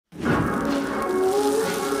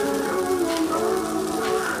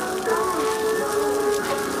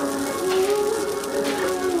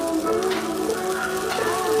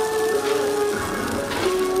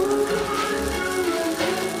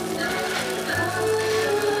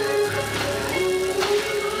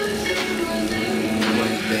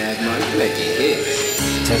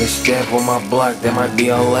Take a step on my block, that might be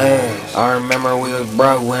our last. I remember we was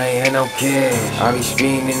broke, we ain't had no cash. I be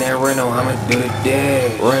speeding in that rental, I'ma do the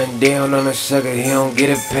dash. Run down on a sucker, he don't get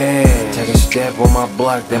a pass. Take a step on my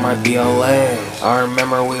block, that might be our last. I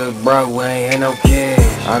remember we was broke, we ain't had no cash.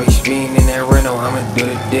 I be speeding in that rental, I'ma do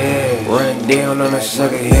the dash. Run down on a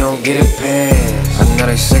sucker, he don't get a pass. I know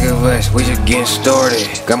they sick of us, we just getting started.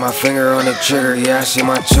 Got my finger on the trigger, yeah, I see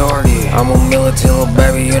my target. I'm a militant little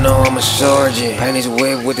baby, you know I'm a sergeant. Paint his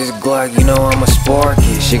whip with this Glock, you know I'm a spark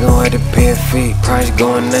it. She gon' have to pay a fee, price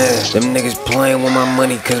going there. Them niggas playing with my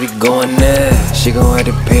money cause we going there. She gon' have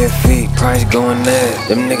to pay a fee, price going there.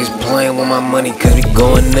 Them niggas playing with my money cause we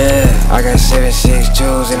going there. I got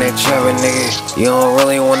 7.62s in that chopper, nigga. You don't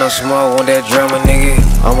really want no smoke, want that drama, nigga.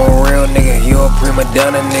 I'm a real nigga, you a prima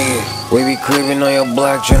donna, nigga. We be creeping on your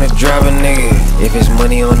block tryna drive a nigga. If it's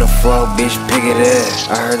money on the floor, bitch, pick it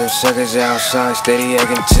up. I heard them suckers outside, steady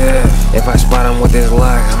acting tough. If I spot them with this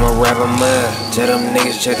lock, I'ma wrap them up. Tell them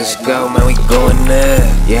niggas check the scope, man, we going up.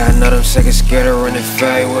 Yeah, I know them suckers scared to run the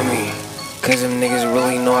fade with me, cause them niggas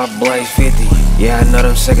really know I blaze 50. Yeah, I know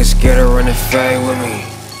them suckers scared to run the fade with me,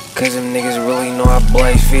 cause them niggas really know I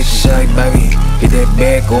blaze 50. Say, baby, get that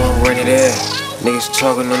bag, go and run it up. Niggas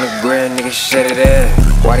talking on the ground, niggas shut it up.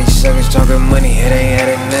 Why these suckers talking money, it ain't had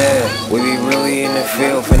enough. We be really in the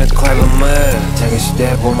field, finna clap them up. Take a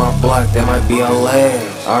step on my block, that might be our last.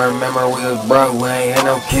 I remember we was broke, we ain't had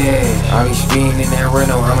no cash. I be speeding in that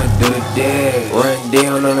rental, I'ma do the dash. Run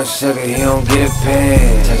down on a sucker, he don't get a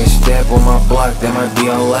pass. Take a step on my block, that might be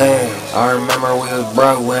our last. I remember we was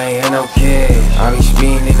broke, we ain't had no cash. I be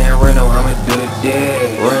speeding in that rental, I'ma do the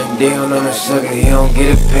dash. Run down on a sucker, he don't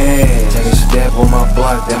get a pass. Take a step on my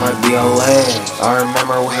block, that might be our last. I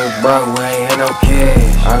remember we was broke, we ain't had no cash.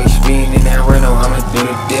 I be speeding in that rental, I'ma do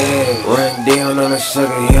the dash. Run down on a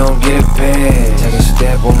sucker, he don't get a pass. Take a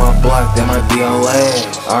step on my block, that might be our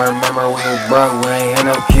last. I remember we was broke, we ain't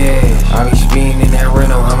had no cash. I be speeding in that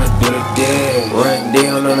rental, I'ma do the dash. Run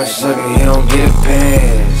down on a sucker, he don't get a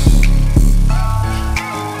pass.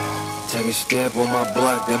 Take a step on my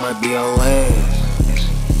block, that might be our last.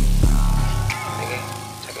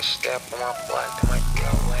 Take a step on my block, that might be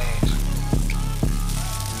our last.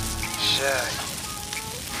 Shit.